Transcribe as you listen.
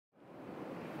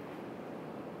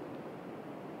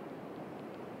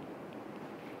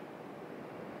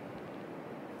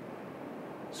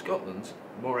Scotland's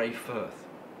Moray Firth.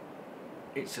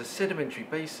 It's a sedimentary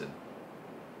basin,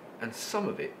 and some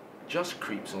of it just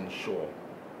creeps on shore,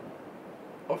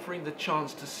 offering the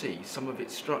chance to see some of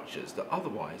its structures that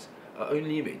otherwise are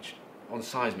only imaged on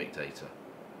seismic data.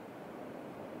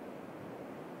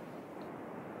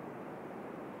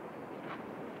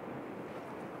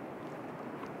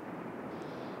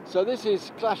 So this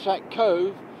is Clashach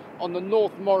Cove on the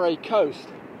North Moray coast.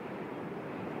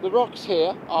 The rocks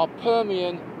here are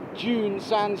Permian dune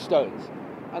sandstones,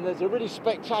 and there's a really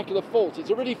spectacular fault. It's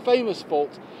a really famous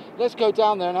fault. Let's go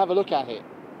down there and have a look at it.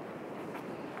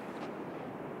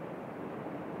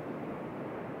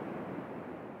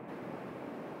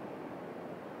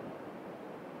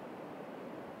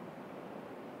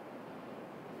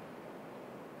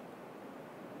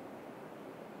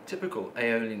 Typical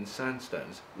Aeolian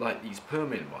sandstones, like these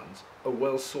Permian ones, are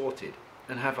well sorted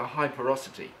and have a high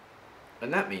porosity,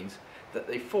 and that means that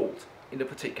they fault in a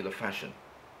particular fashion.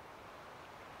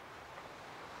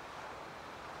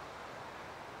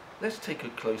 Let's take a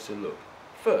closer look.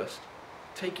 First,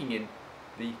 taking in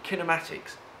the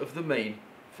kinematics of the main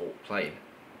fault plane.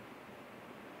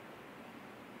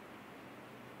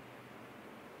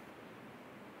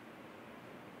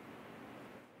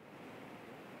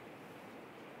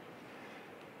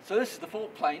 So this is the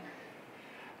fault plane,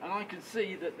 and I can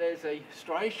see that there's a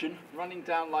striation running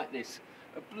down like this,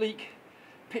 oblique,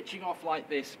 pitching off like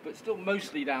this, but still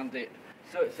mostly down dip.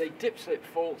 So it's a dip-slip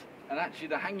fault, and actually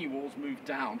the hanging walls move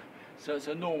down, so it's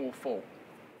a normal fault.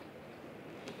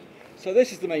 So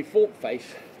this is the main fault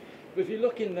face, but if you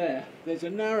look in there, there's a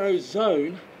narrow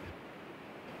zone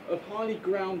of highly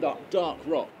ground up dark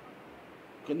rock,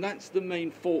 and that's the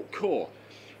main fault core.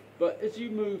 But as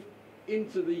you move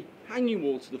into the hanging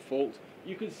walls of the fault,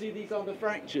 you can see these other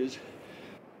fractures.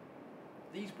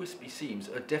 These wispy seams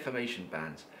are deformation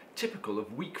bands, typical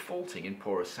of weak faulting in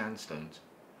porous sandstones.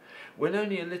 When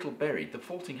only a little buried, the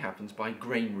faulting happens by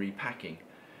grain repacking,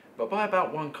 but by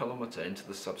about 1 kilometre into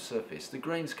the subsurface, the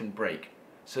grains can break,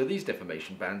 so these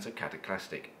deformation bands are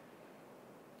cataclastic,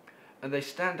 and they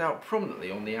stand out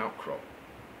prominently on the outcrop.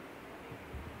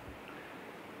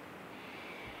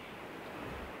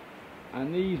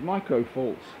 And these micro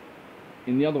faults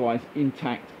in the otherwise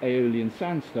intact Aeolian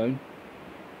sandstone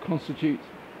constitute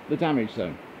the damage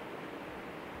zone.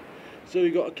 So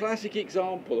we've got a classic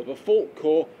example of a fault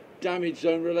core damage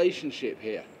zone relationship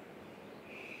here.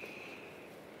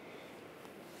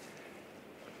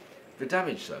 The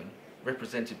damage zone,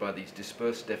 represented by these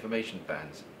dispersed deformation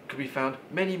bands, can be found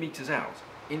many metres out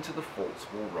into the fault's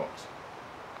wall rocks.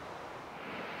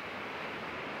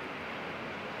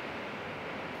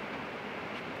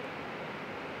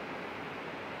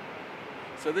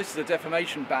 So this is a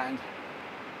deformation band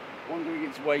wandering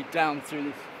its way down through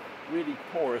this really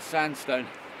porous sandstone.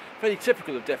 Very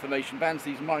typical of deformation bands,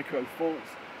 these micro faults.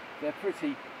 They're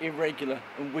pretty irregular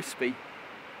and wispy,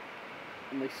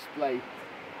 and they splay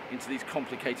into these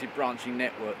complicated branching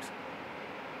networks.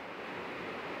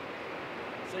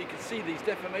 So you can see these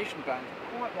deformation bands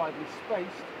are quite widely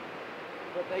spaced,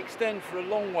 but they extend for a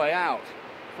long way out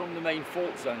from the main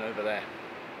fault zone over there.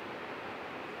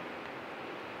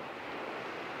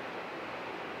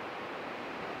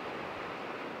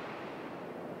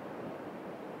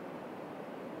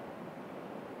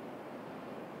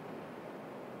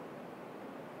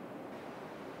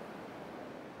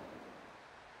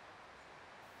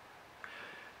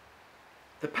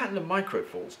 The pattern of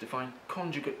microfaults define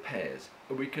conjugate pairs,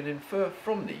 and we can infer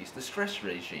from these the stress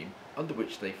regime under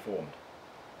which they formed.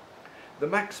 The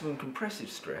maximum compressive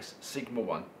stress, sigma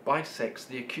 1, bisects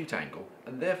the acute angle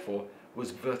and therefore was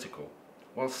vertical,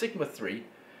 while sigma 3,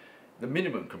 the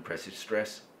minimum compressive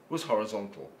stress, was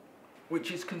horizontal,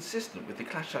 which is consistent with the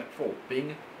Clashach Fault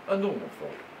being a normal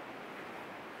fault.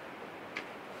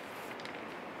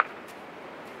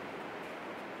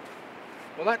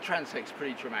 Well, that transect's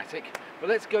pretty dramatic, but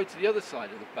let's go to the other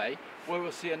side of the bay where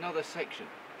we'll see another section.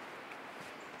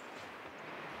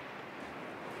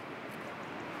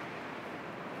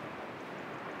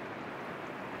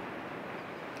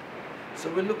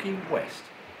 So we're looking west.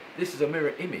 This is a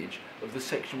mirror image of the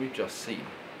section we've just seen,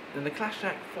 and the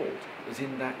Clashach Fault is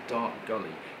in that dark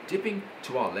gully, dipping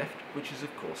to our left, which is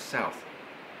of course south.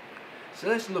 So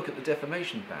let's look at the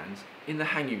deformation bands in the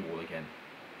hanging wall again.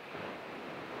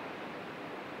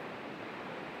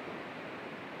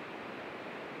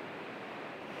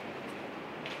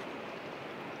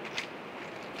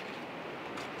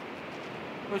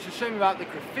 What's a shame about the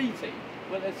graffiti,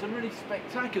 but there's some really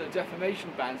spectacular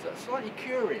deformation bands that are slightly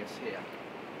curious here.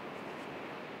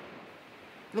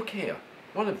 Look here,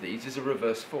 one of these is a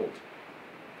reverse fault.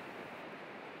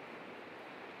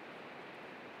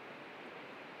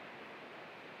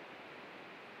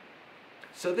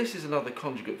 So this is another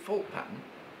conjugate fault pattern,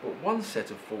 but one set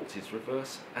of faults is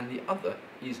reverse and the other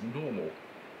is normal.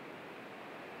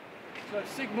 So if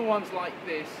sigma 1's like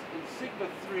this and sigma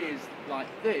 3 is like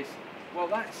this, well,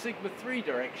 that sigma 3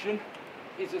 direction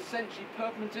is essentially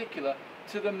perpendicular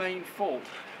to the main fault,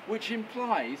 which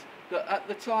implies that at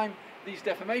the time these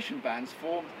deformation bands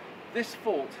formed, this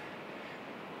fault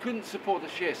couldn't support a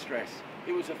shear stress.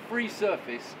 It was a free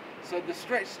surface, so the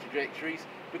stress trajectories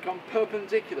become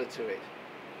perpendicular to it,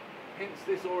 hence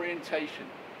this orientation.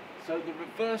 So the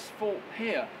reverse fault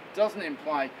here doesn't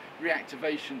imply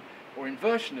reactivation or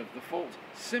inversion of the fault,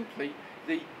 simply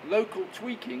the local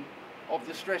tweaking of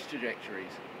the stress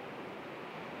trajectories.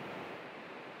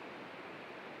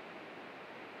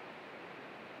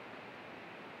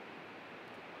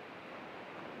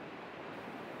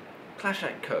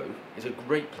 Clashach Cove is a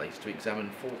great place to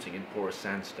examine faulting in porous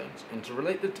sandstones and to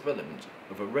relate the development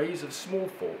of arrays of small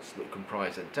faults that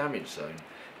comprise a damage zone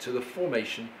to the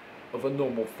formation of a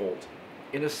normal fault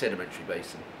in a sedimentary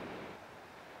basin.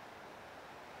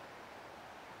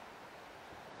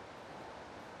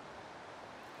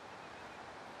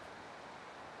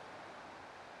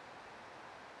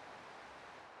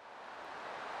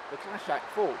 The Clashach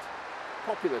Fault,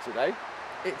 popular today.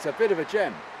 It's a bit of a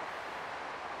gem.